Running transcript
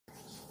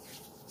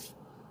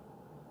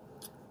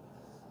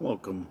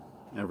Welcome,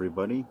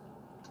 everybody.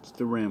 It's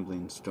the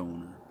Rambling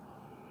Stoner,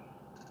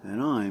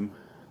 and I'm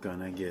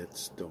gonna get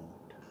stoned.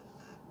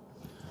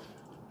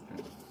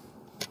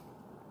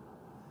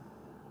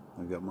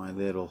 I got my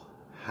little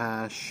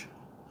hash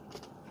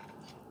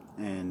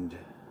and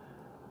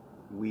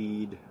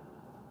weed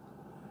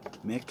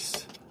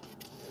mix,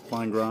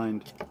 fine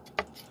grind.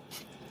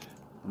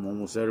 I'm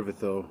almost out of it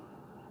though.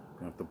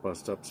 Gonna have to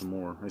bust up some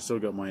more. I still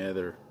got my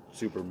other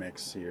super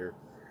mix here.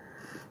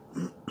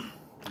 There's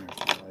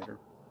the lighter.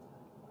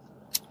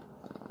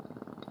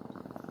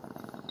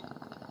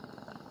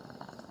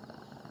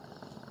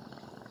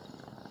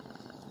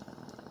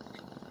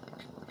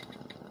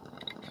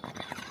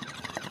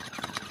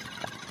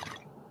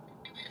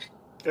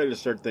 Gotta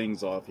start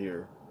things off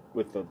here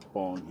with the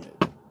bong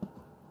hit.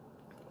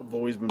 I've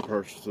always been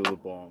partial to the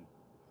bong,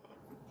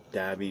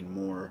 dabbing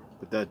more,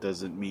 but that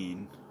doesn't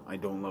mean I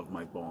don't love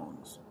my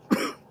bongs.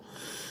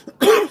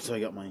 So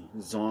I got my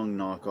Zong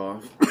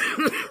knockoff.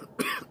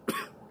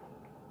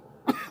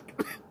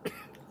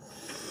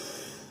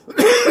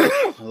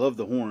 I love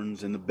the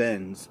horns and the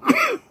bends.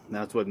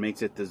 That's what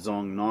makes it the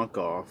Zong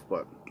knockoff,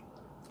 but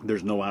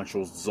there's no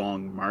actual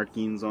Zong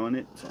markings on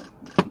it, so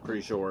I'm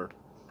pretty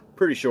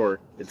sure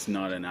it's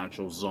not an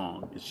actual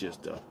Zong. It's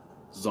just a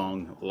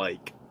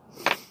Zong-like.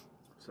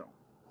 So,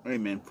 hey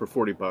man, for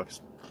 40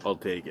 bucks, I'll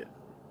take it.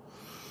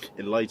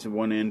 It lights at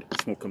one end,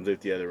 smoke comes out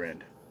the other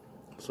end.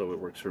 So it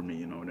works for me,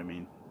 you know what I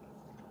mean?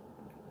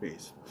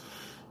 Peace.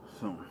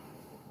 So,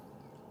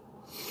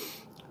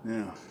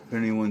 yeah, if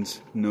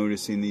anyone's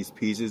noticing these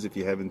pieces, if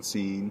you haven't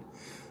seen,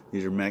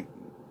 these are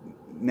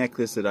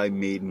necklace that I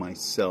made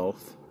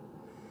myself.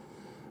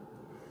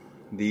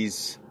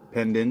 These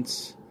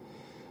pendants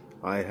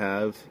I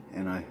have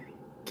and I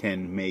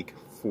can make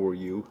for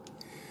you.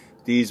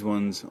 These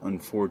ones,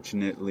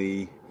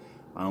 unfortunately,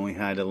 I only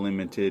had a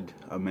limited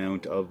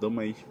amount of them.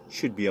 I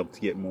should be able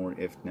to get more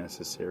if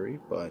necessary,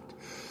 but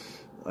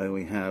I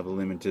only have a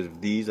limited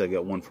of these. I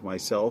got one for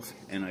myself,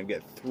 and I've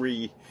got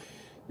 3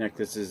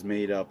 necklaces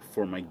made up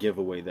for my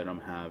giveaway that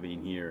I'm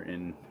having here.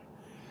 And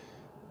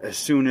as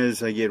soon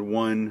as I get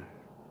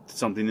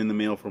something in the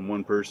mail from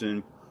one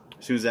person,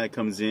 as soon as that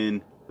comes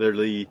in,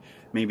 literally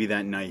maybe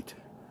that night,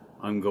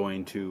 I'm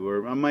going to,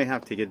 or I might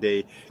have to take a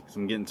day because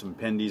I'm getting some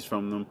pendies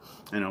from them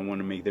and I want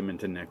to make them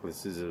into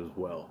necklaces as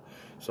well.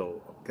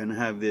 So I'm going to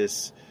have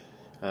this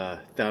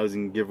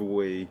 1,000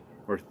 giveaway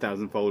or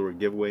 1,000 follower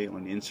giveaway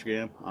on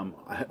Instagram. I'm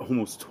at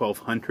almost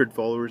 1,200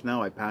 followers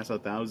now. I passed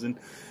 1,000,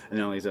 and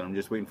then like I said, I'm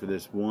just waiting for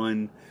this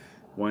one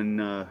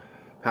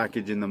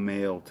package in the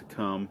mail to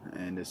come,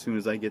 and as soon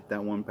as I get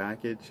that one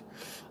package,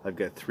 I've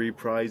got 3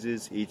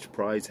 prizes. Each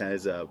prize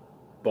has a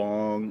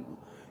bong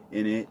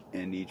in it,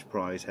 and each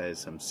prize has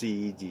some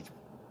seeds, each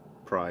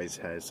prize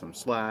has some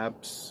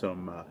slaps,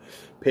 some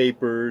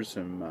papers,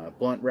 some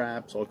blunt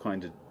wraps, all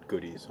kinds of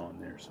goodies on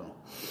there. So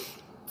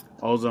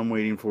all I'm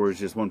waiting for is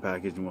just one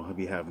package, and we'll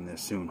be having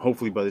this soon.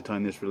 Hopefully by the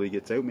time this really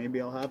gets out,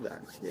 maybe I'll have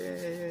that.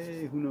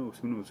 Yay, who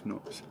knows.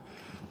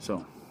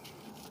 So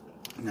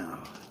now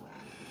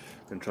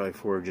I'm gonna try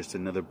for just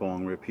another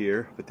bong rip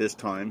here, but this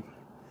time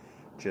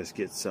just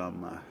get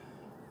some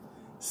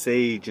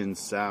sage and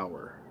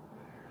sour.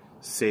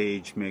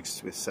 Sage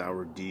mixed with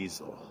sour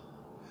diesel.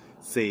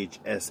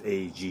 Sage,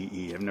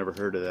 S-A-G-E. I've never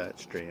heard of that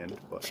strand,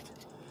 but,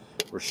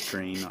 or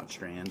strain, not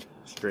strand,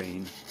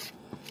 strain.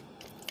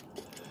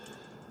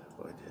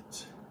 But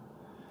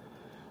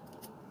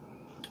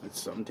it's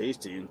something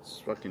tasty, and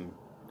it's fucking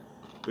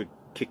good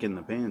kick in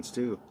the pants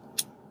too.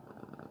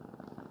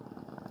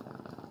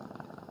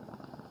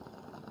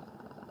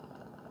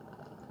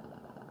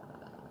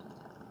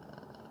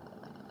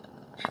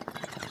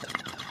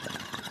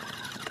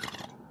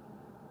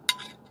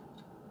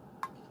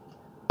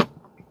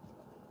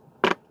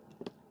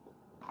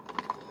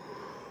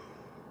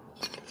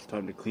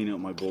 Time to clean out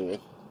my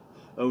bowl.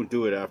 I don't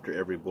do it after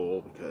every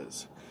bowl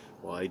because,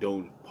 well, I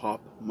don't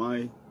pop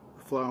my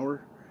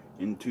flower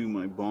into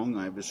my bong.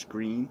 I have a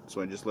screen,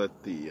 so I just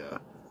let the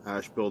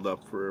ash build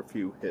up for a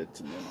few hits,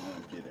 and then I'll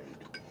empty it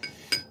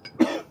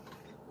out.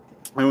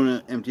 I don't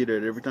want to empty it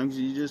out every time because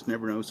you just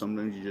never know.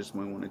 Sometimes you just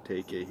might want to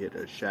take a hit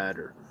of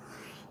shatter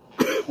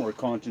or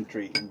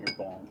concentrate in your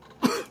bong.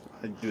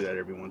 I do that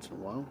every once in a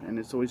while, and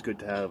it's always good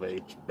to have a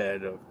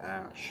bed of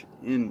ash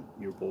in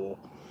your bowl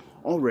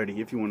already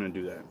if you want to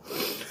do that.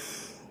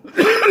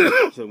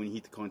 So when you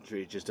heat the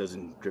concentrate, it just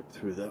doesn't drip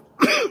through the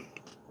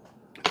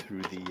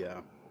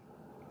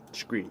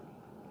screen.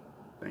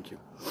 Thank you.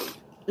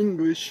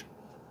 English.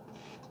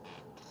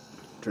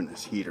 Turn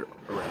this heater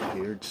around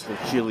here. It's a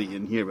little chilly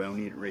in here, but I don't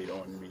need it right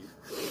on me.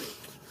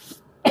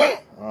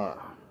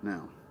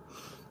 Now,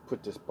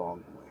 put this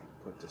bong away.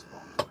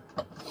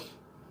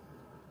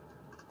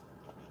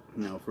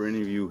 Now, for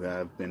any of you who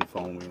have been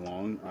following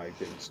along, I've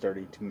been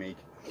starting to make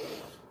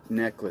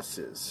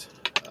necklaces,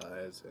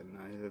 and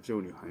I have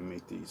shown you I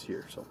make these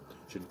here. So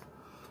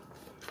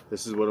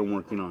this is what I'm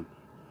working on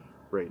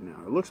right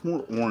now. It looks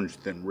more orange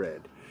than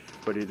red,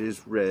 but it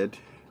is red.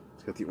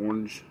 It's got the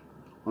orange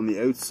on the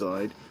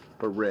outside,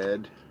 but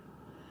red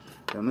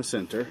down the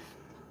center,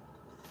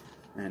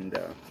 and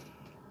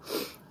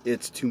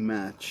it's to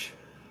match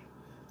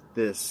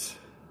this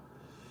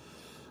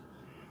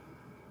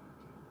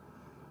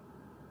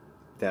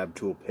dab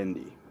tool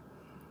pendy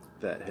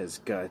that has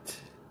got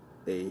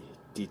a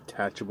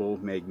detachable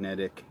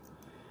magnetic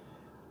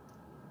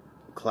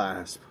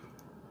clasp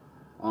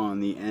on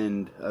the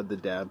end of the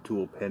dab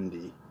tool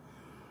pendy,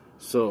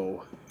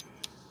 so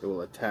it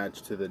will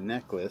attach to the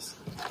necklace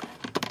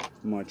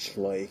much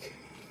like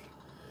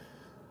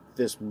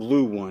this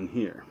blue one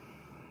here.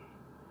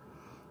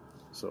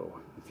 So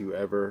if you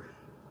ever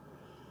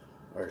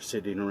are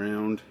sitting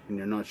around and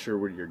you're not sure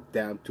where your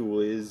dab tool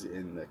is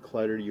and the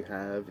clutter you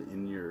have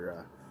in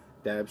your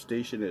dab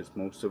station, as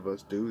most of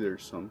us do,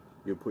 there's some,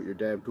 you'll put your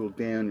dab tool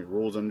down, it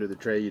rolls under the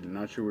tray, you're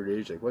not sure where it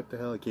is, you're like, what the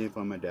hell, I can't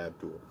find my dab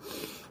tool.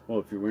 Well,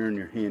 if you're wearing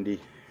your handy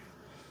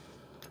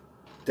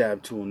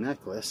dab tool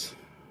necklace,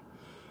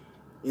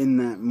 in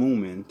that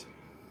moment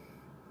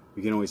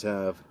you can always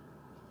have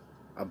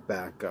a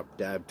backup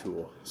dab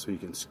tool, so you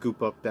can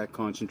scoop up that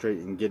concentrate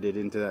and get it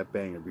into that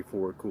banger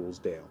before it cools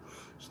down.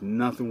 There's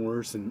nothing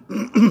worse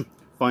than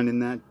finding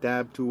that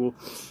dab tool,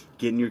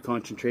 getting your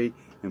concentrate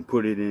and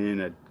put it in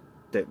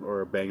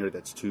a banger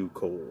that's too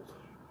cold.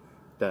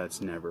 That's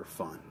never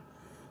fun.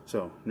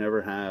 So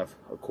never have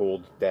a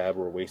cold dab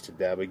or a wasted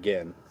dab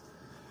again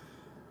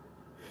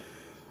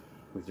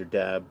with your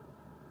dab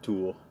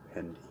tool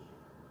pendy.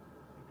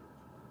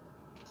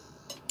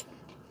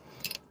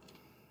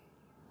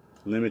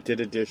 Limited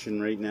edition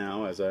right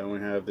now, as I only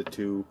have the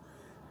 2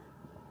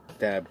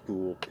 dab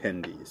tool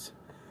pendies,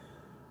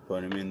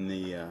 but I'm in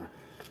the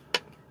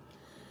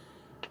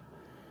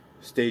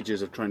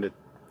stages of trying to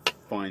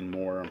find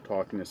more. I'm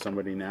talking to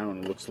somebody now,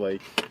 and it looks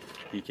like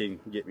he can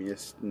get me a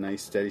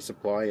nice steady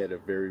supply at a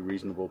very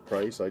reasonable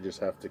price. I just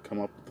have to come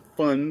up with the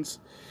funds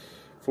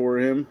for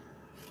him,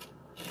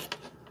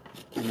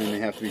 and then they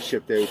have to be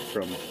shipped out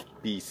from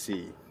BC.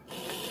 You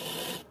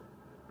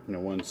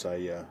know, once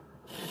I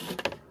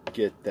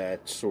get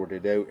that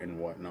sorted out and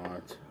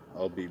whatnot,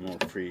 I'll be more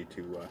free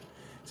to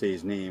say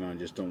his name. I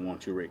just don't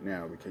want to right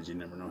now because you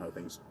never know how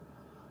things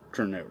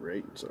turn out,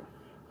 right? So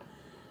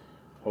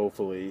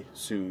hopefully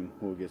soon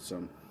we'll get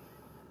some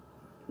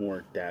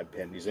more dab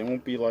pendies. They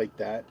won't be like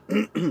that.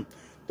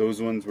 Those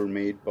ones were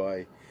made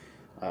by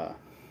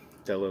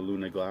Della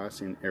Luna Glass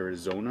in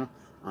Arizona.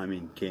 I'm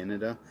in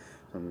Canada.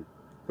 I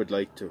would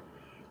like to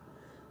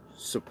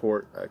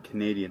support a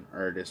Canadian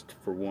artist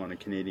for one, a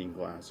Canadian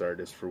glass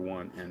artist for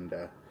one, and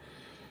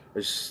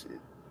it's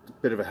a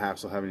bit of a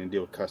hassle having to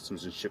deal with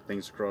customs and ship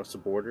things across the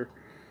border,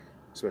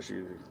 especially,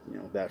 you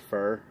know, that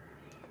far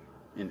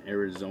in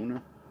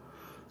Arizona.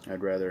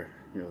 I'd rather,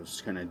 you know,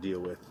 just kind of deal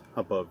with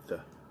above the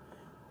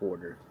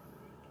border.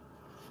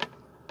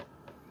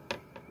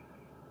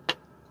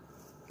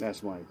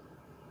 That's my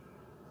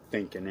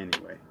thinking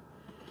anyway.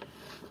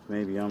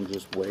 Maybe I'm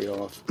just way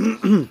off.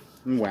 I'm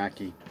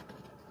wacky.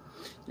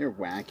 You're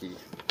wacky.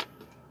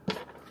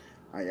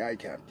 Aye, aye,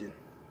 Captain.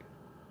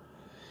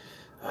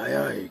 Aye,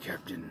 aye,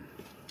 Captain.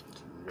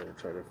 I'm gonna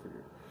try to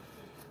figure.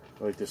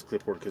 I like this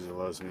clipboard because it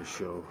allows me to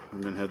show.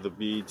 I'm gonna have the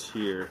beads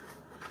here.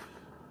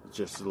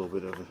 Just a little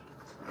bit of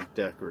a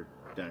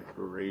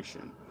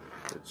decoration.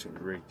 It's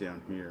right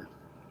down here.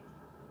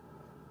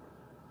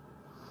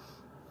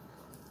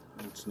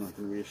 It's not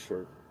gonna be a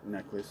short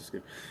necklace. It's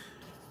good.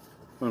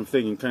 But I'm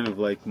thinking kind of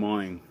like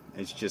mine.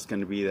 It's just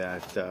gonna be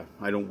that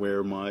I don't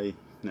wear my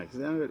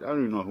necklace. I don't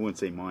even know. I wouldn't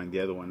say mine.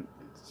 The other one.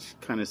 It's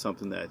kind of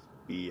something that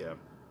be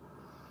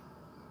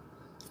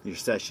your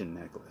session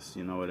necklace.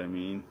 You know what I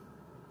mean?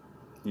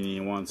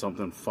 You want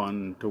something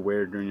fun to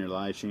wear during your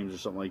live streams or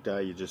something like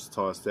that. You just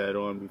toss that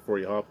on before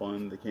you hop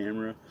on the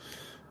camera.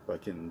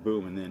 Fucking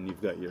boom, and then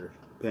you've got your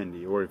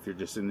pendy. Or if you're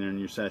just in there in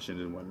your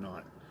sessions and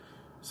whatnot.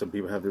 Some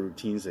people have their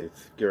routines. They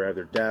grab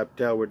their dab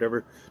towel,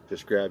 whatever.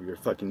 Just grab your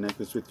fucking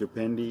necklace with your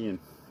pendy, and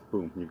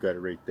boom, you've got it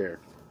right there.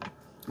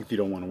 If you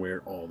don't want to wear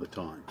it all the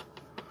time,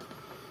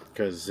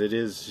 because it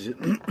is,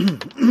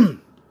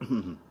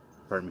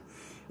 pardon me,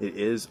 it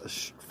is a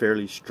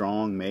fairly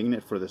strong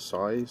magnet for the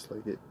size.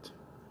 Like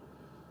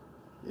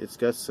it's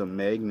got some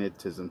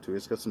magnetism to it.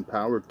 It's got some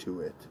power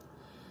to it.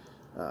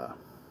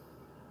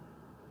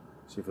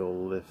 See if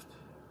it'll lift.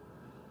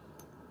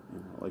 You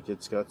know, like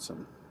it's got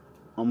some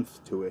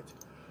oomph to it.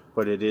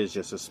 But it is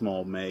just a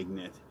small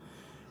magnet,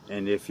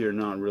 and if you're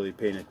not really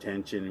paying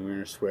attention and you're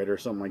in a sweat or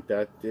something like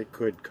that, it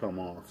could come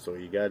off. So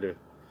you got to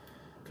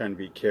kind of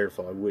be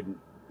careful. I wouldn't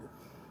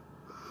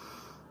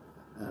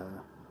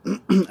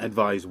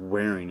advise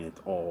wearing it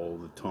all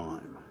the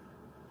time.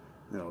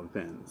 You know, it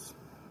depends.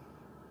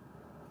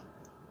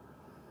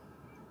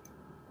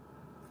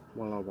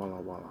 Voila,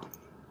 voila, voila.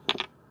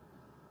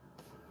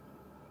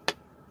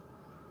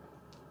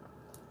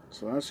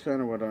 So that's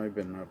kind of what I've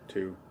been up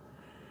to.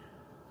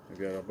 I've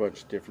got a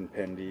bunch of different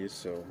pendies,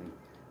 so I'm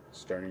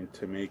starting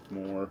to make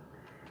more.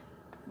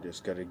 I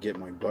just got to get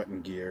my button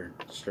gear,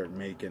 start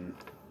making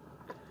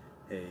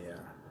a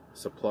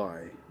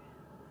supply,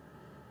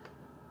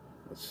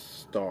 a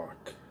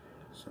stock,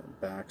 some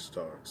back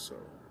stock, so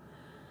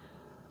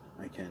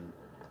I can,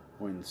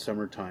 when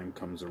summertime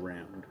comes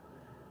around,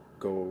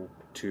 go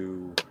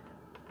to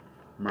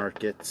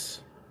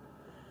markets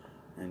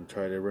and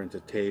try to rent a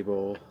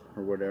table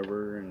or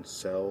whatever and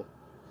sell.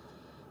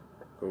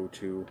 Go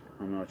to,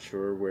 I'm not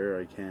sure where,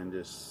 I can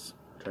just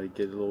try to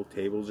get a little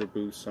tables or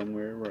booths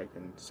somewhere where I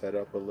can set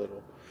up a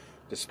little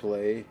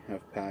display,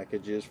 have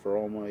packages for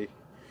all my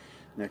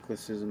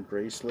necklaces and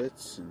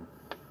bracelets, and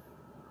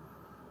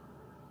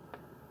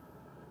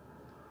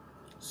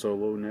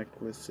solo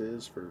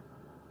necklaces for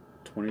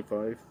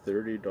 $25,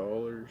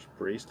 $30,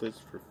 bracelets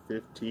for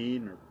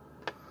 $15, or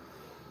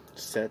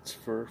sets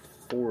for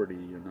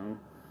 $40, you know.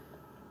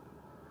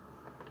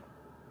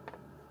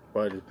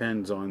 But it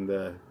depends on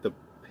the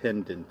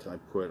pendant I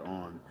put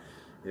on.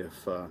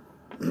 If the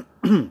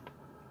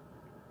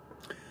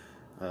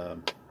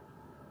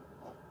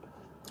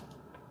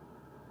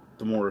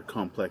more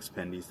complex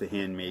pendies, the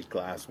handmade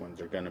glass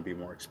ones, are going to be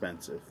more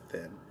expensive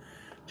than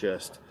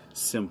just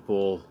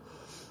simple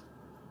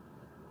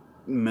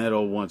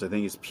metal ones. I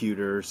think it's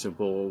pewter,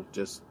 simple,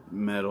 just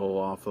metal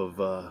off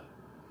of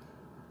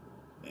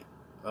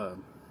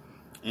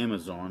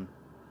Amazon,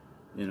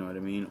 you know what I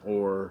mean,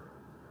 or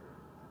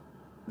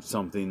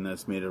something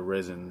that's made of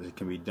resin that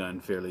can be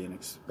done fairly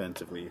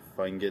inexpensively. If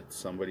I can get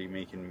somebody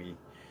making me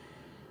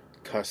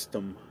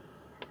custom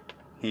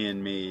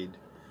handmade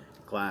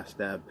glass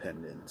dab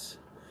pendants,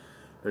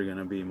 they're going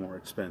to be more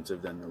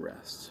expensive than the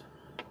rest.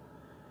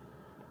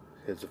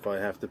 Because if I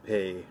have to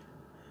pay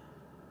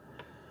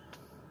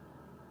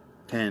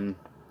 $10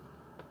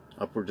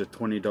 upwards of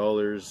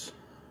 $20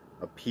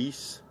 a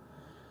piece,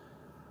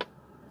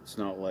 it's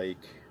not like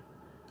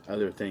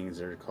other things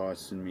that are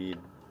costing me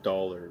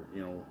 $1,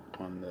 you know,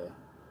 on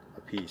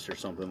a piece or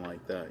something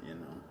like that, you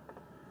know.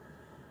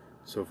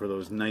 So for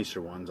those nicer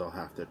ones, I'll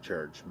have to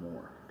charge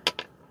more.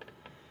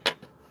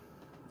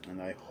 And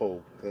I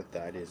hope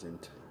that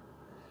isn't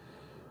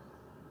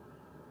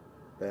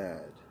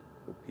bad.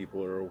 Hope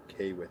people are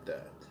okay with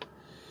that.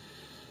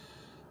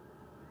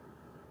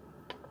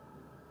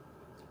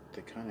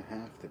 They kind of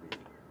have to be.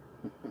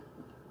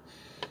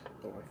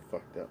 Oh, I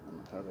fucked that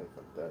one. How did I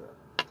fuck that up?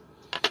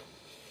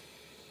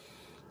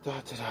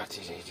 Wagga,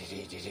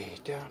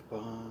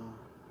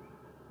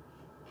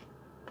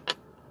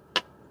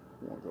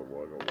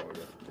 wagga,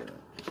 wagga. There.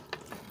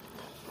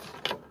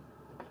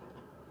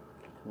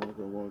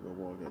 Wagga, wagga,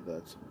 wagga.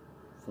 That's some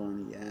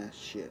funny ass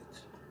shit.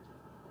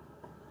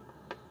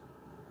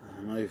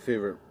 My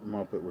favorite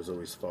Muppet was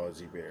always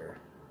Fozzie Bear.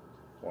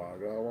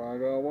 Wagga,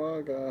 wagga,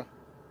 wagga.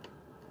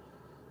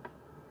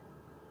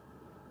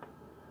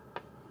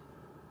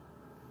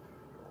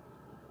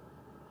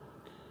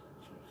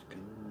 So it's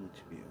going to need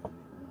to be on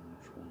the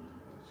orange one.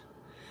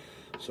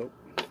 So,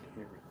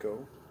 here we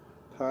go.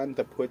 Time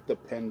to put the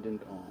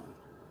pendant on.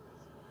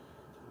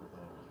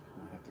 Although, I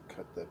have to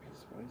cut that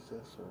piece. Why is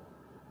that so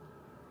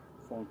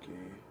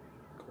funky?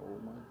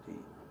 Cold my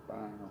teeth. Bye,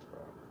 no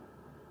problem.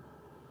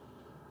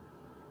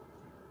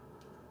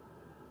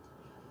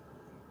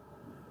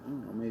 I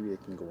don't know, maybe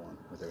it can go on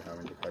without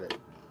having to cut it.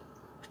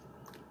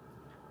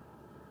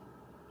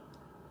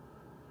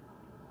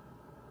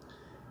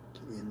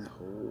 Get in the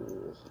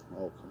hole.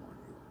 Oh, come on,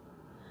 you.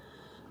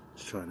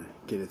 Just trying to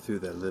get it through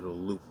that little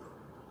loop.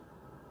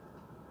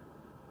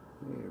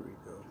 There we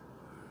go.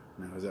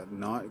 Now, is that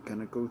not going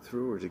to go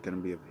through, or is it going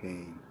to be a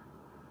pain?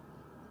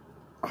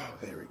 Oh,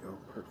 there we go.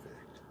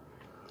 Perfect.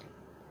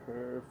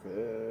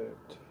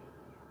 Perfect.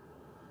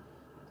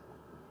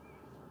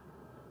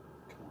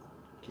 Come on,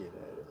 get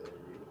out of there, you.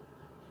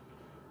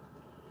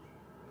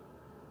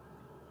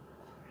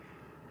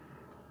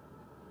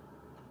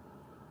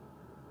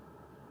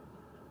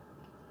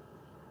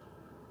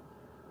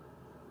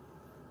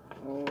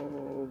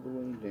 All the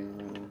way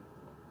down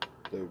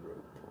the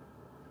rope.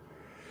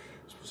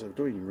 So I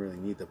don't even really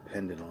need the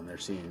pendant on there,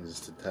 seeing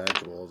it's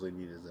detachable. All I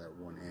need is that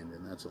one end,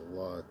 and that's a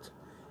lot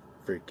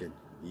freaking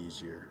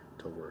easier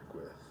to work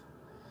with.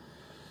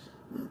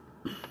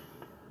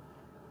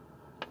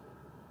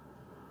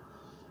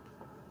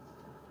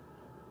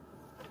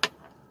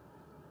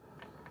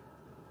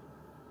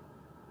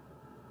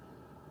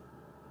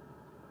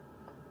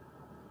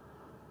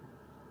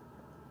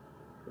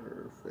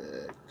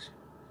 Perfect.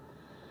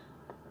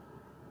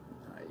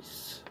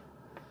 Nice.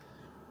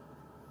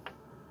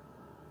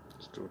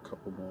 Let's do a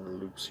couple more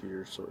loops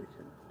here so we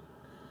can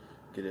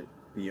get it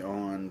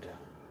beyond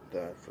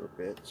that for a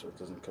bit so it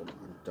doesn't come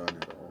undone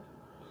at all.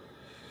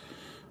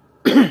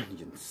 You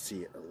can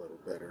see it a little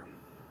better.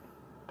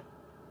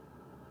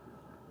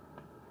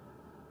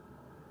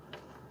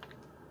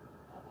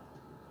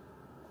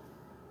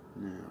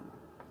 Now,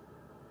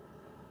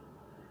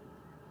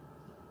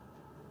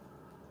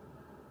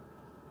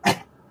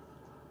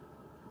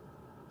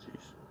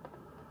 jeez,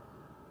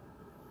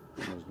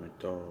 that was my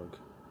dog.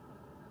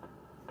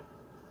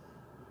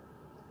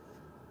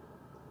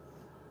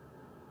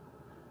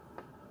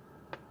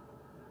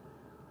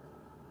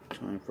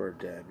 Time for a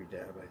dabby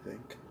dab, I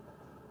think.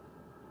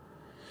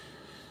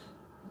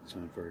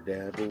 Time for a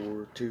dab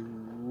or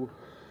two.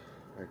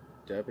 A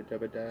dabby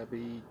dabby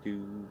dabby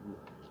do.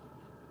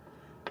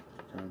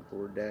 Time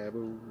for a dab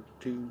or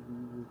two.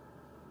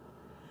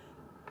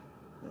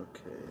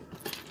 Okay.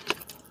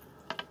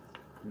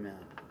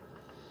 Now,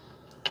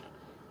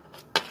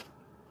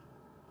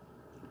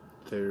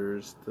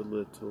 there's the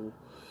little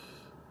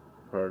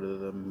part of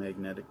the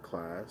magnetic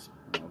clasp.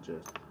 And I'll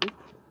just,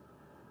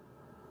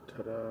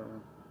 ta-da.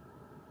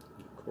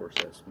 Of course,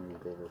 that's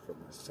moved over from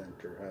the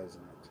center,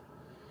 hasn't it?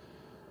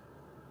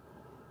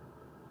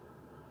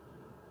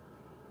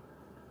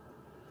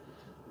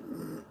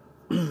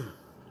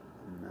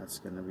 And that's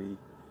going to be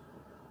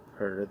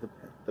part of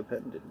the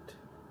pendant.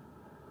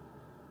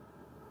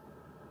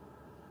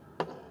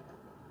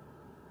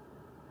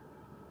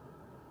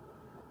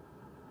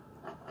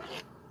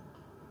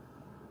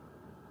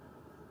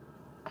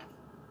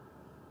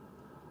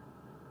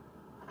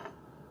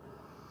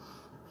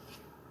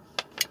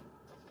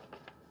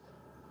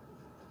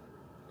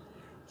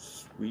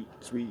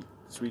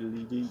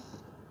 Sweetly deep.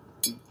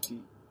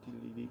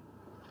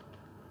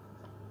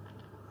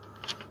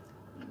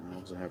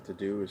 All I have to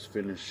do is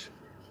finish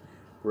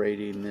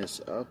braiding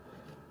this up,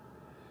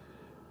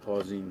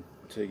 pausing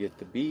to get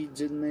the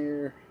beads in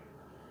there,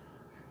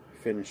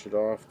 finish it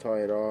off,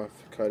 tie it off,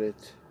 cut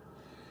it,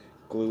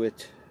 glue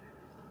it,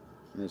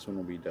 and this one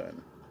will be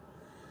done.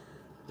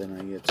 Then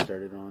I get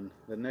started on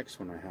the next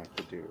one I have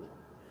to do,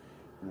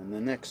 and then the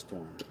next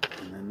one,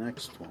 and the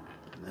next one,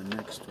 and the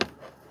next one.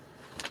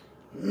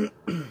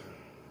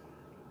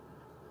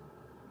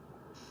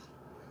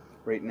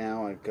 Right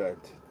now I've got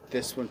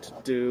this one to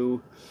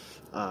do.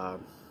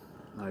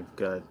 I've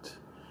got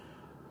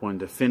one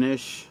to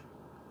finish,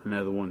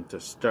 another one to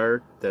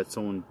start that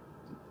someone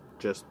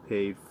just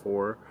paid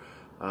for.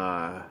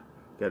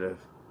 Gotta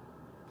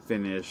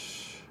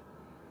finish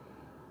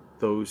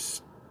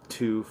those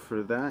two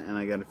for that, and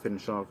I gotta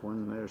finish off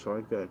one there. So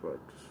I've got what,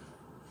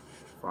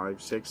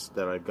 5, 6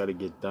 that I've got to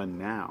get done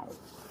now.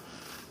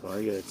 So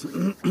I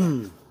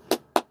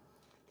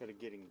gotta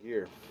get in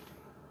gear.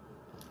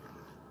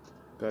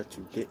 Got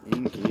to get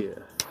in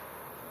gear.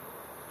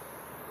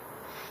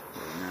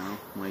 Right now,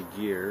 my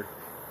gear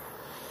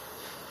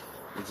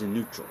is in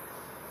neutral.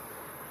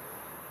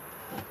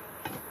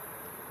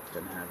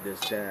 Gonna have this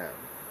dab.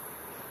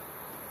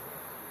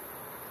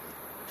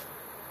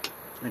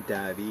 A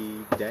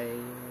dabby dab.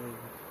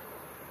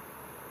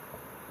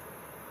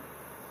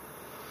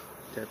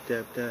 Dab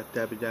dab dab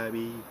dabby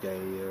dabby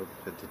dab.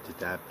 Dab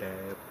dab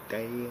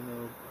dab.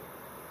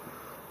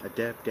 A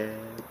dab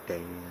dab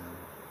dab.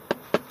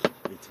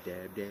 It's a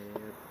dab dab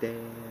dab.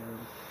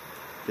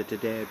 Da da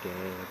dab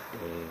dab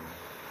dab.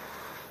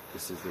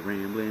 This is the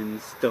Rambling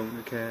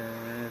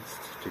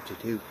Stonercast. Do do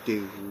do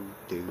do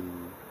do.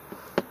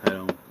 I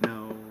don't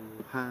know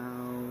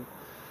how.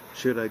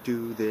 Should I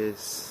do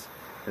this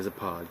as a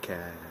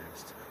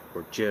podcast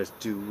or just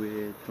do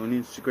it on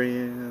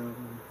Instagram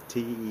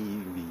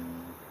TV?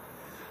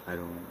 I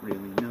don't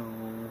really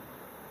know.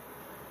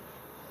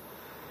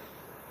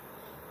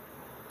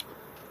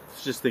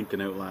 It's just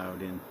thinking out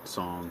loud in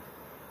song.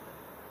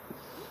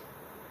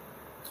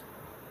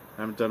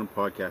 I haven't done a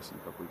podcast in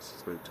a couple weeks.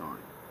 It's about time.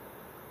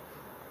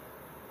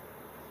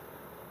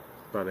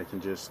 But I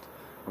can just,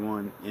 I'm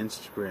on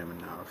Instagram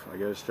enough. I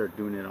gotta start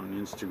doing it on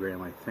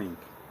Instagram, I think.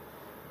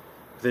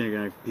 But then you're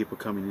gonna have people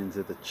coming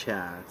into the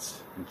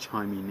chats and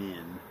chiming in.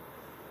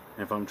 And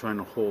if I'm trying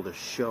to hold a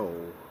show,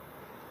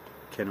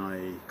 can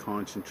I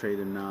concentrate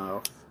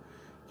enough?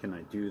 Can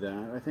I do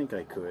that? I think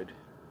I could.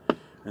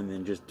 And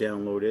then just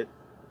download it,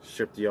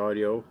 strip the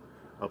audio,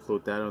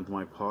 upload that onto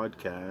my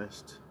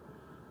podcast.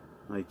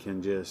 I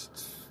can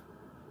just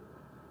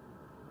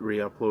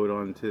re-upload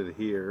onto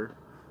here,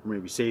 or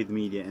maybe save the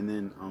media, and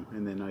then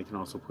I can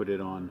also put it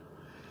on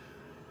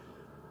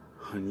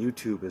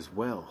YouTube as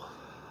well.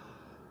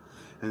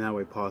 And that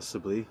way,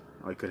 possibly,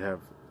 I could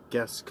have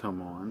guests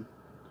come on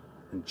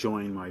and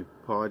join my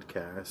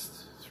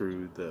podcast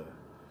through the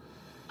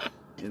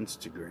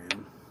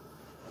Instagram.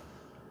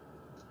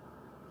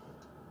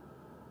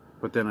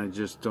 But then I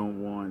just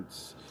don't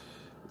want.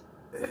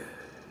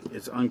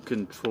 It's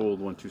uncontrolled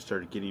once you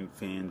start getting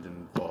fans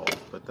involved,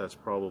 but that's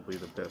probably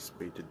the best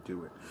way to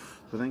do it.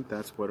 So I think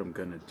that's what I'm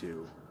gonna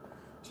do.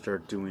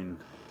 Start doing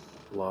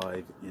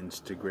live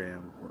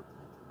Instagram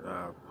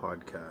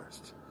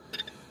podcasts.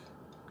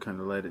 Kind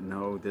of let it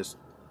know this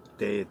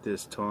day at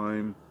this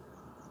time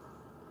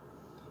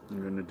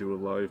I'm gonna do a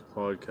live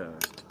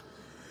podcast.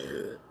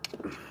 I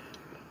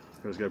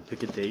just gotta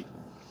pick a date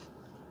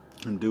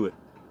and do it.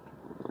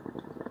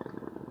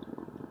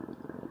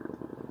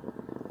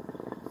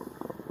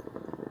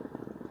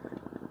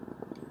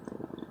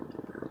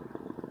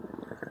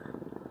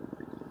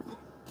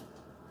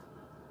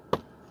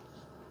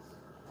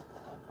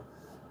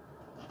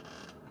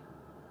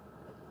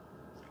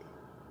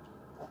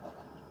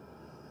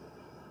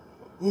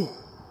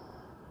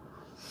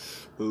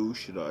 Who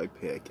should I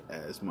pick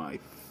as my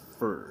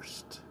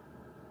first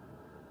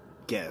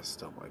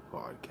guest on my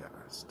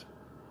podcast?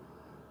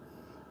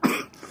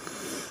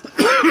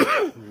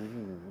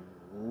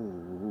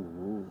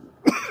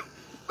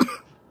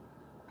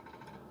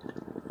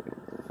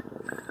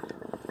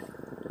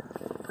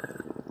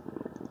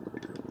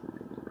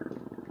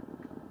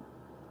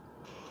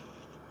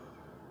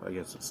 I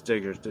guess it's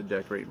stickers to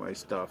decorate my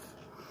stuff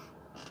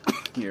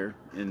here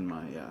in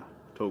my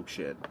toke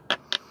shed.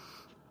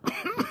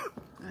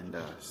 And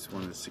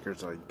one of the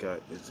stickers I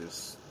got is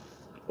this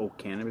oak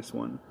cannabis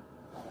one,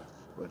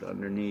 but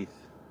underneath,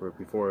 where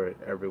before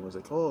everyone was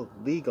like, oh,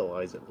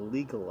 legalize it,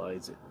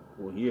 legalize it.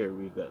 Well, here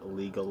we got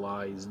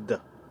legalized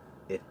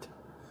it.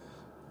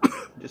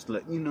 Just to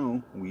let you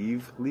know,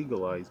 we've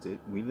legalized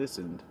it. We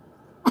listened.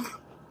 That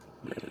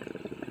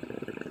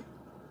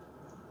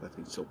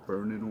thing's still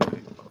burning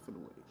away, puffing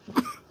away.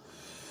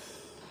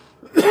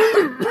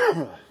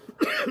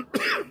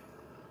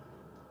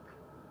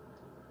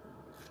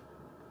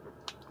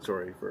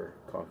 Sorry for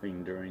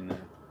coughing during the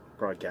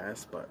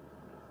broadcast, but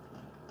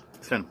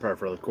it's kind of par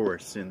for the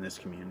course in this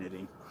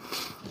community.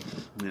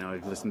 You know,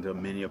 I've listened to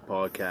many a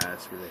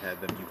podcast where they had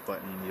them mute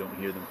button and you don't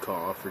hear them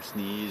cough or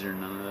sneeze or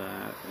none of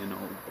that, you know,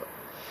 but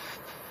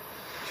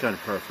it's kind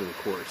of par for the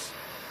course.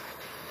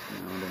 You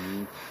know what I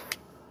mean?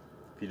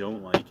 If you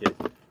don't like it,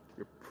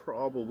 you're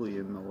probably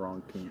in the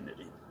wrong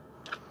community.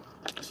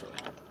 So,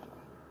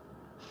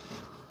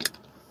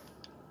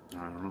 I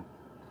don't know.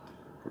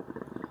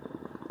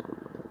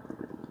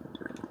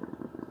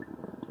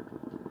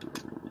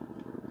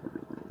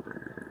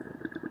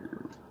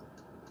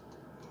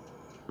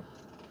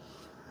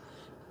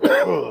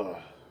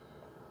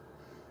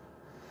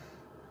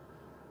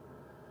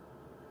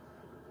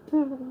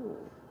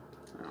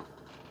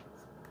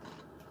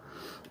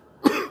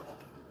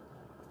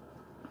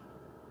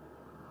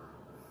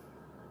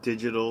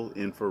 Digital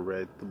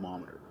infrared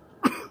thermometer.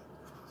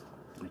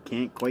 I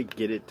can't quite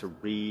get it to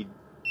read,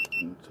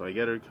 so I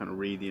gotta kind of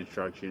read the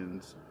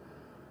instructions.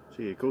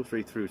 See, it goes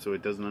right through, so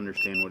it doesn't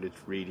understand what it's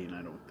reading,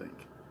 I don't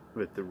think,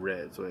 with the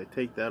red. So I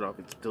take that off,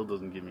 it still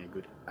doesn't give me a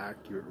good,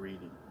 accurate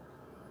reading.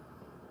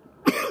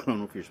 I don't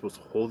know if you're supposed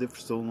to hold it for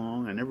so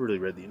long. I never really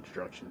read the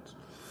instructions.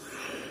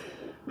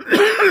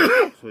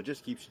 So it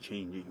just keeps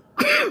changing.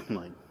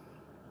 Like,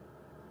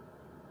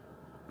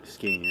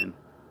 scan,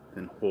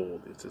 then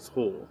hold. It says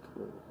hold.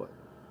 Well, what?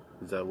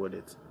 Is that what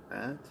it's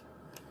at?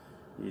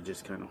 You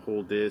just kind of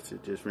hold this,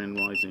 it just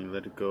randomizes and you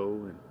let it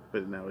go.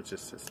 But now it's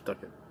just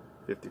stuck at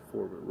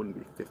 54, but it wouldn't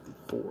be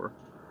 54.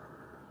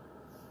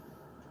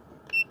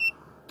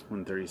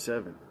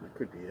 137. That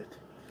could be it.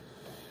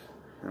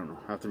 I don't know.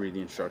 I have to read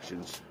the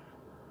instructions.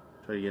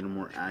 Try to get a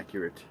more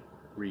accurate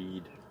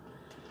read.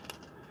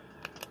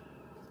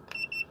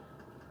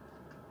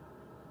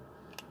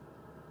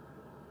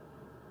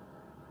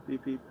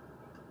 Beep beep.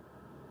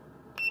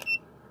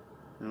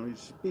 Now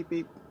he's beep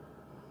beep.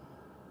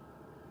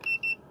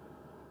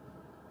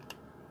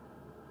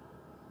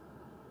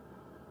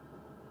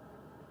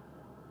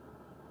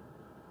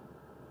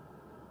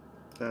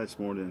 That's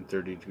more than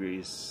 30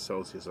 degrees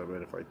Celsius. I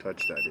bet if I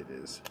touch that, it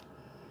is.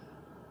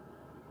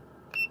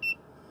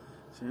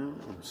 See,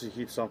 she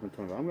keeps stopping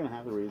to me. I'm going to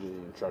have to read the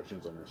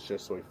instructions on this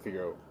just so I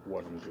figure out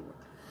what I'm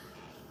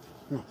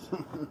doing.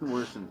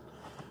 Worse than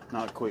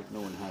not quite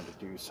knowing how to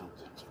do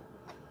something.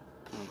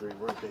 Oh, great,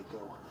 where'd they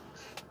go?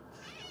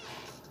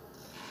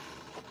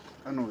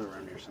 I know they're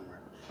around here somewhere.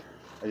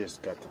 I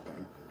just got the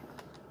thing.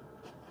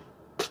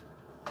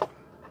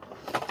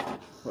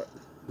 But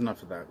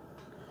enough of that.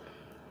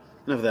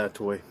 Enough of that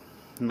toy.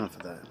 Enough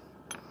of that.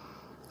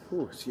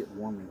 Oh, it's getting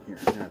warm in here.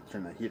 I'm going to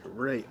turn that heater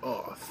right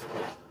off.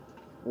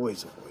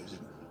 Always.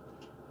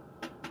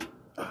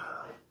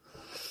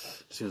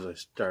 As soon as I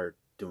start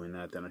doing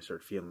that, then I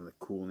start feeling the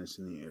coolness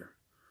in the air.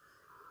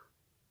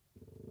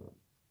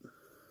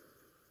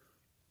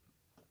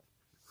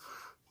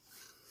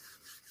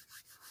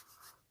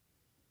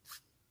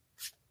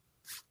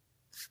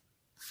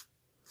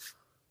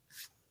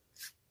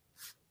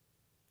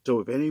 So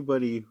if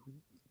anybody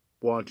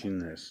watching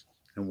this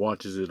and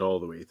watches it all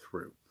the way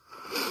through,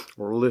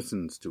 or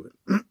listens to it,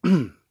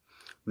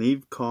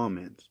 leave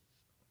comments,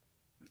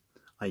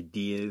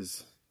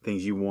 ideas,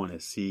 things you want to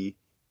see,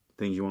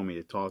 things you want me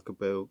to talk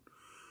about.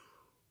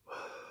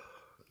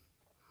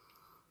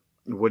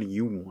 What do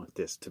you want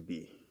this to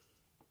be?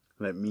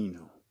 Let me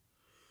know.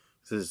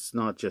 So it's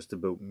not just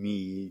about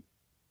me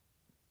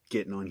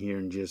getting on here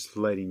and just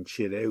letting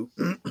shit out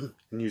and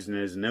using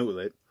it as an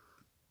outlet.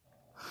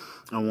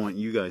 I want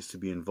you guys to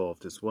be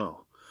involved as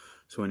well.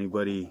 So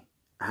anybody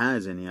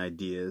has any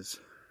ideas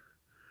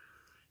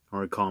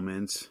or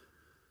comments,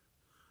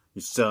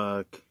 you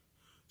suck,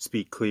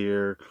 speak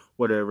clear,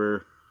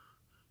 whatever,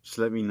 just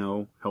let me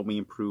know. Help me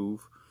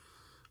improve.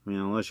 I mean,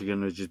 unless you're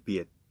going to just be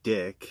a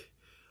dick,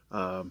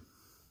 I'll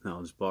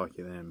just block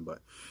you then.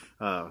 But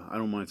I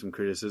don't mind some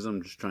criticism.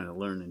 I'm just trying to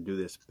learn and do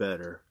this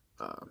better.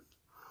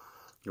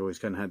 You always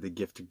kind of had the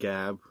gift of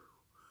gab.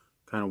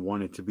 Kind of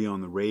wanted to be on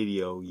the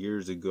radio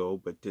years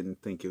ago, but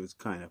didn't think it was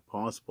kind of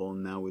possible.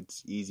 And now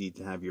it's easy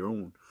to have your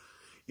own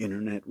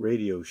internet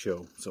radio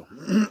show. So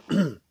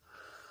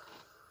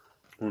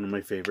one of my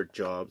favorite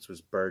jobs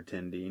was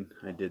bartending.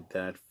 I did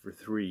that for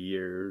 3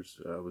 years.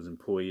 I was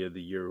employee of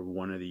the year,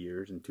 one of the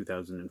years in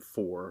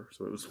 2004.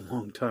 So it was a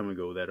long time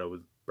ago that I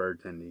was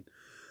bartending.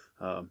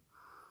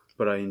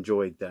 But I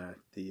enjoyed that,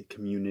 the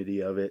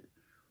community of it.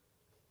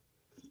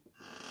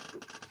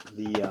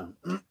 the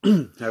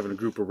having a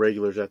group of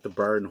regulars at the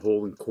bar and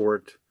holding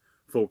court,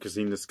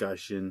 focusing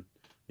discussion,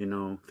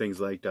 things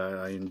like that.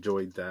 I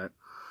enjoyed that.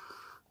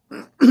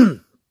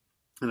 And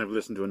I've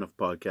listened to enough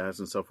podcasts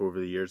and stuff over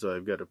the years, so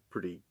I've got a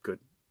pretty good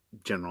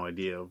general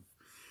idea of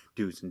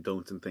do's and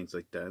don'ts and things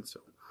like that. So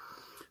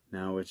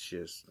now it's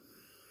just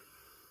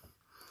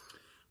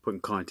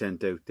putting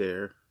content out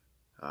there.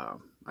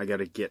 I got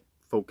to get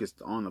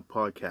focused on the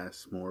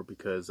podcast more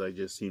because I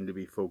just seem to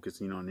be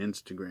focusing on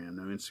Instagram.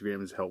 Now, Instagram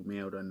has helped me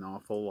out an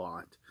awful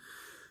lot.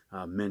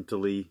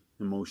 Mentally,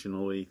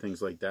 emotionally,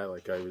 things like that.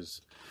 Like, I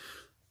was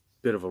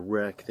a bit of a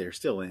wreck there.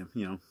 Still am,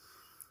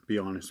 be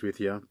honest with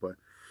you. But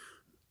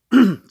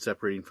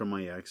separating from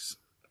my ex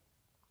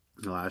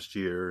last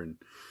year and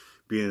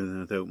being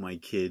without my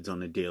kids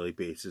on a daily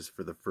basis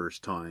for the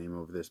first time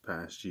over this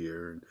past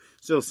year, and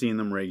still seeing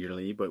them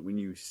regularly, but when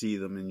you see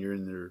them and you're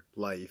in their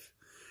life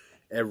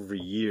every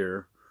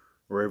year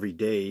or every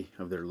day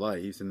of their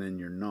lives, and then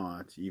you're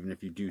not, even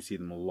if you do see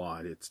them a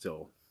lot, it's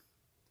still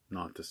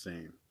not the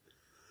same.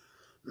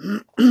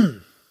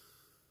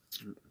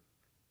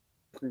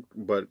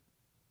 But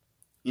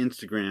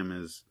Instagram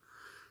has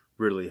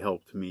really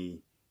helped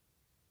me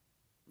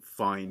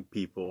find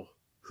people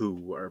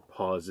who are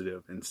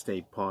positive and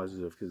stay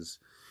positive, because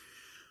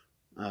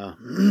I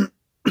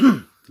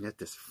got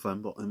this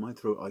fumble in my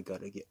throat I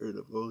gotta get rid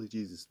of. Holy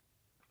Jesus.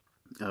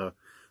 The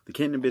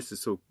cannabis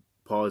is so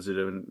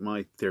positive, and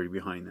my theory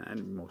behind that,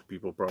 and most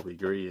people probably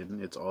agree,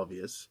 and it's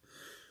obvious,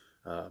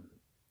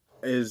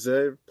 is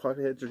that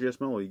potheads are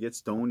just mellow. You get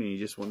stoned and you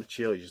just want to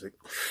chill. You're just like,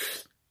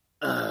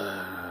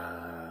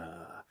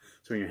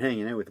 So when you're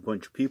hanging out with a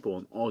bunch of people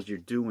and all you're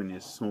doing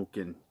is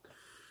smoking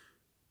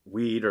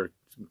weed or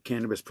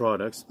cannabis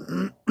products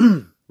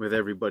with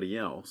everybody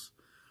else,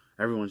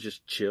 everyone's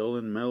just chill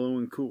and mellow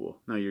and cool.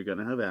 Now you're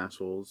gonna have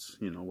assholes.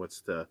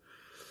 What's the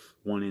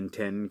 1 in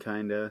 10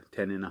 kind of,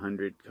 10 in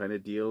 100 kind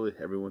of deal?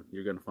 Everyone,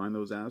 you're gonna find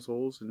those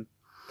assholes, and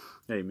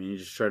hey man, you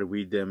just try to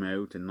weed them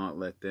out and not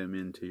let them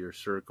into your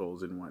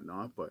circles and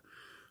whatnot. But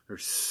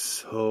there's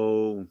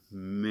so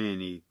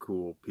many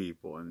cool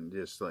people, and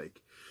just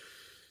like,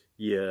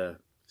 yeah,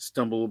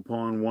 stumble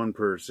upon one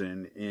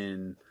person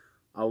in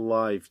a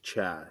live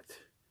chat,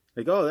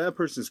 like, oh, that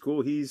person's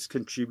cool, he's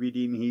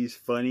contributing, he's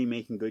funny,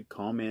 making good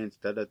comments,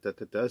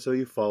 so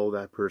you follow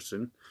that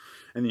person,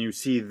 and then you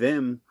see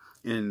them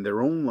in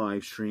their own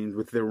live streams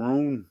with their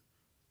own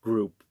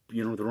group,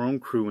 their own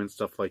crew and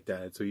stuff like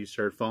that. So you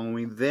start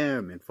following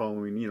them and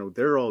following,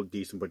 they're all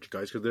decent bunch of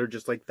guys because they're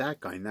just like that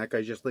guy, and that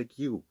guy's just like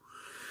you.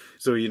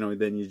 So,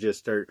 then you just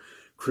start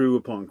crew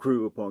upon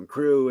crew upon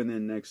crew, and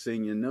then next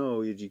thing you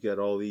know, you got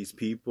all these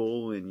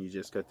people, and you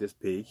just got this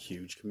big,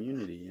 huge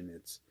community, and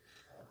it's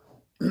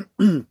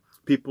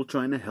people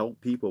trying to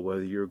help people,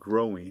 whether you're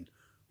growing,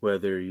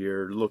 whether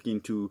you're looking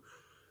to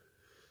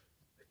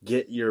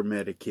get your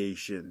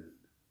medication,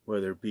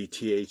 whether it be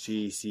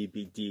THC,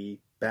 CBD,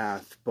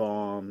 bath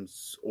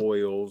bombs,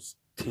 oils,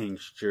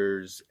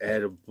 tinctures,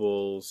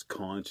 edibles,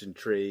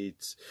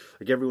 concentrates.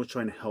 Like, everyone's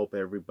trying to help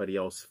everybody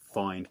else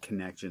find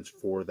connections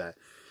for that,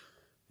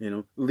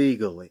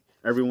 legally.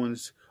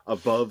 Everyone's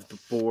above the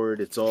board.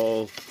 It's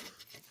all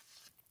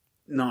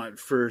not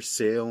for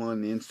sale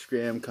on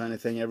Instagram kind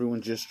of thing.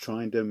 Everyone's just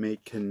trying to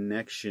make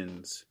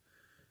connections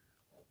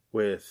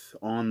with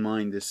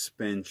online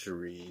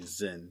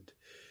dispensaries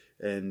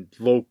and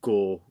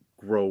local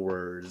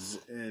growers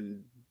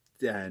and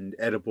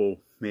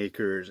edible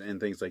makers and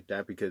things like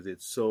that, because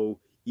it's so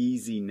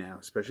easy now,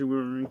 especially when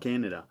we're in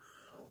Canada,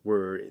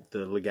 where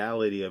the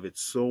legality of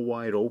it's so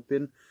wide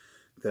open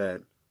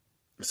that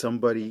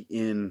somebody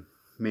in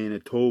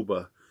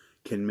Manitoba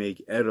can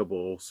make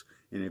edibles,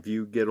 and if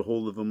you get a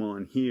hold of them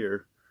on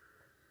here,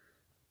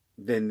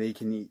 then they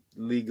can eat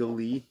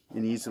legally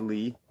and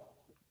easily,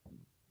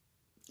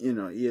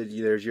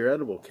 there's your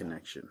edible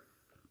connection.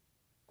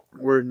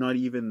 Or not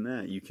even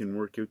that, you can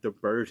work out the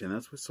bars, and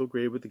that's what's so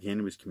great with the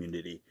cannabis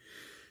community.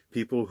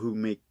 People who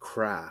make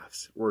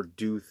crafts or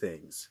do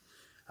things,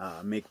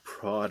 make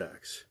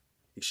products,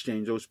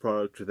 exchange those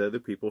products with other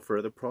people for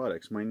other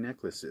products. My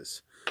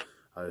necklaces,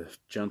 a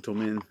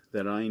gentleman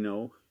that I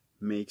know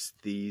makes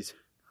the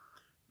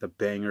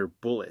Banger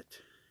Bullet,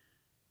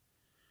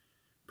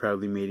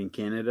 proudly made in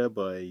Canada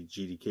by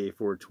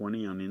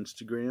GDK420 on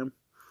Instagram.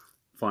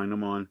 Find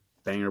him on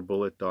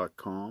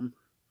bangerbullet.com.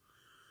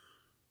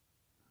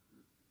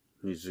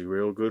 He's a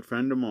real good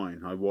friend of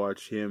mine. I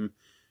watched him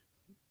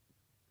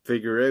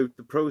figure out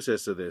the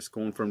process of this,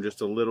 going from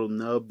just a little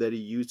nub that he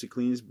used to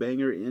clean his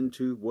banger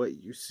into what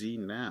you see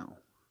now.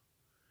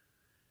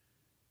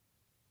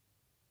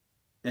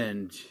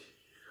 And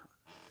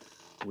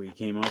we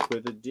came up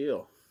with a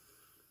deal.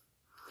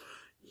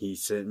 He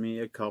sent me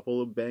a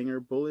couple of Banger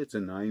Bullets,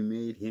 and I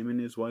made him and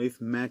his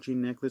wife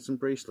matching necklace and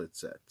bracelet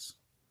sets.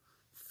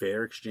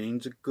 Fair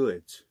exchange of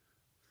goods.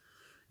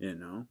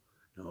 No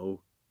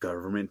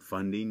government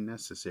funding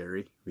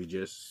necessary. We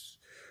just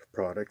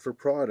product for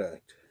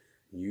product.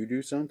 You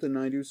do something,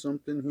 I do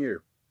something,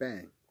 here.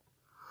 Bang.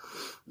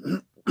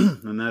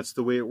 And that's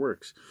the way it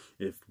works.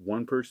 If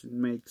one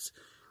person makes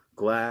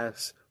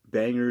glass,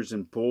 bangers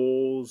and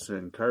bowls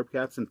and carb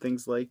caps and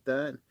things like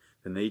that,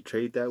 then they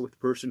trade that with the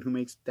person who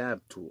makes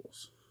dab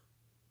tools.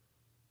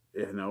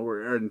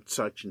 Or and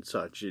such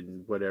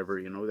and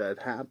whatever,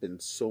 that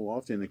happens so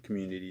often in the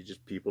community,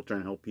 just people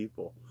trying to help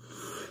people.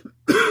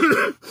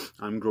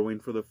 I'm growing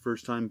for the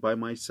first time by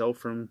myself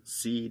from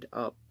seed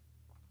up.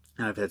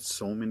 And I've had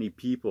so many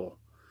people.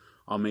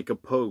 I'll make a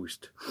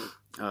post.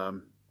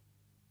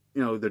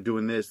 They're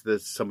doing this,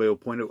 somebody will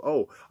point out,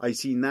 oh, I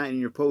seen that in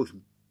your post.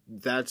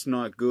 That's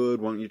not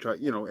good. Why don't you try,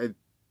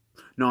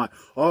 not,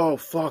 oh,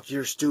 fuck,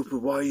 you're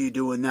stupid. Why are you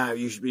doing that?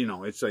 You should,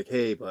 it's like,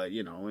 hey, but,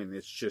 and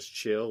it's just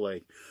chill,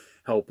 like,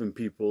 helping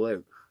people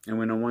out. And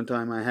when one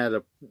time I had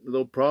a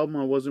little problem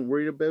I wasn't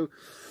worried about,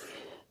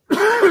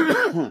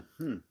 I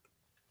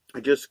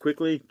just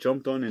quickly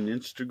jumped on an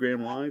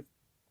Instagram Live,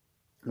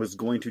 was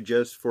going to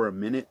just for a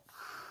minute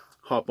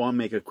hop on,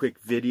 make a quick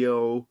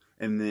video,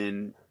 and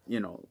then,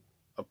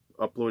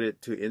 upload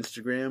it to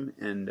Instagram,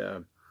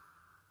 and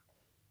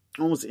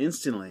almost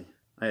instantly,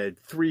 I had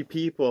 3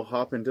 people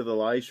hop into the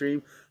live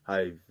stream.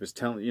 I was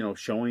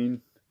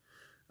showing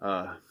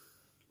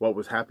what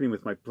was happening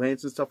with my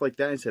plants and stuff like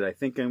that. I said, I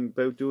think I'm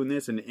about doing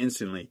this, and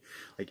instantly,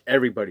 like,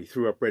 everybody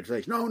threw up red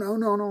flags. No,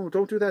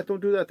 don't do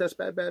that, that's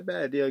bad.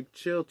 They're like,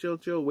 chill,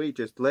 wait,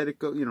 just let it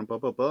go, blah,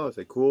 blah, blah. I was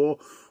like, cool,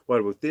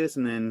 what about this?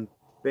 And then,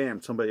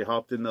 bam, somebody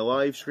hopped in the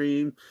live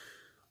stream,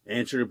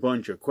 answered a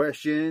bunch of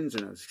questions,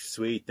 and I was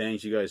sweet,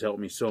 thanks, you guys helped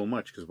me so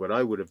much, because what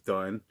I would have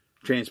done,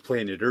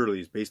 transplanted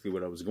early, is basically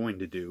what I was going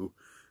to do,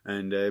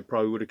 and it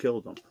probably would have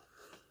killed them.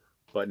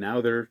 But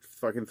now they're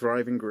fucking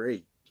thriving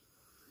great,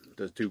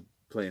 the 2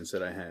 plants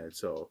that I had.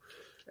 So,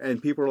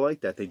 and people are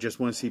like that, they just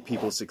want to see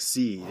people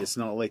succeed. It's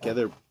not like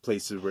other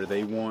places where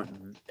they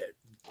want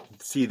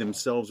see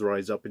themselves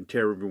rise up and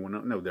tear everyone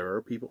up. No, there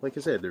are people, like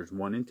I said, there's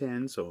 1 in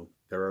 10, so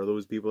there are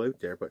those people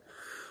out there, but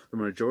the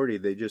majority,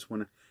 they just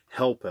want to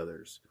help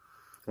others.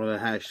 One of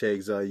the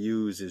hashtags I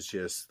use is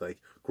just like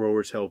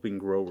growers helping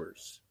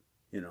growers,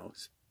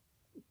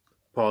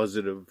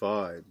 positive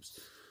vibes.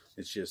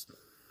 It's just,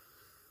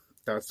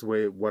 that's the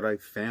way, what I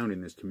found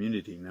in this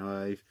community. Now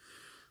I've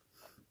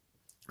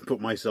put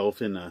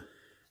myself in a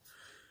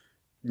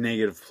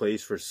negative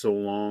place for so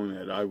long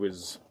that I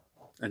was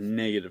a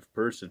negative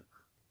person,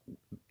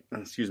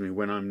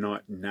 when I'm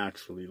not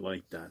naturally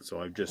like that.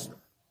 So I've just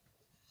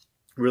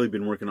really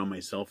been working on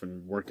myself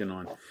and working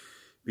on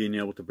being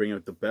able to bring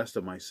out the best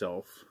of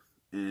myself.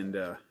 And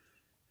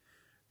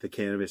the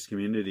cannabis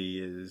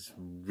community is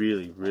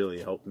really,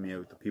 really helping me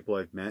out. The people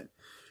I've met,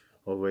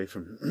 all the way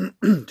from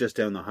just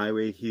down the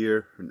highway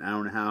here, an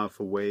hour and a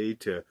half away,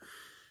 to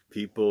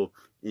people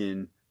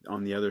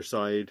on the other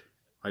side.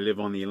 I live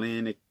on the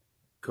Atlantic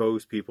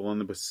coast, people on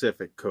the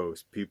Pacific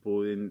coast,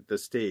 people in the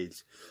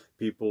States,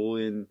 people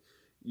in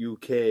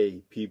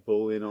UK,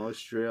 people in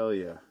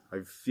Australia.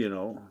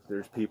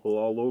 There's people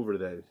all over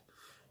that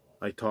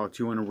I talk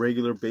to on a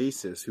regular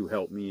basis who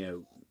help me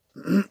out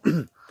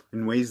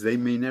in ways they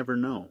may never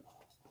know.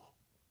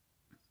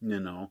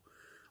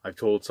 I've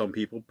told some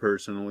people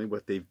personally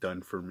what they've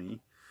done for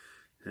me,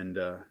 and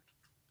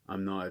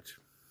I'm not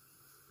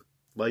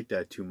like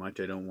that too much.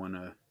 I don't want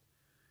to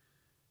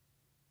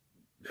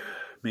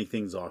make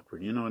things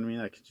awkward, you know what I mean?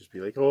 I could just be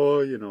like,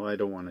 oh, I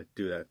don't want to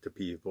do that to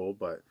people,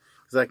 but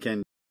because I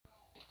can.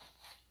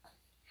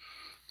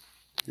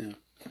 Yeah.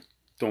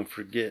 Don't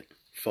forget,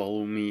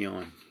 follow me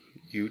on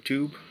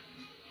YouTube,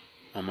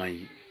 on my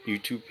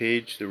YouTube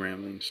page, The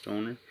Rambling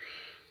Stoner,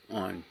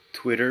 on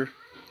Twitter,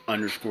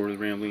 _The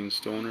Rambling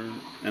Stoner,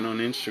 and on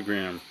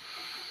Instagram,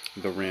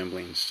 The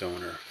Rambling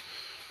Stoner.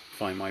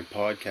 Find my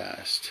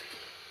podcast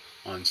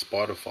on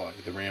Spotify,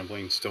 The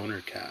Rambling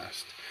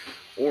Stonercast,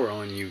 or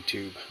on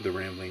YouTube, The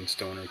Rambling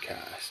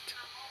Stonercast.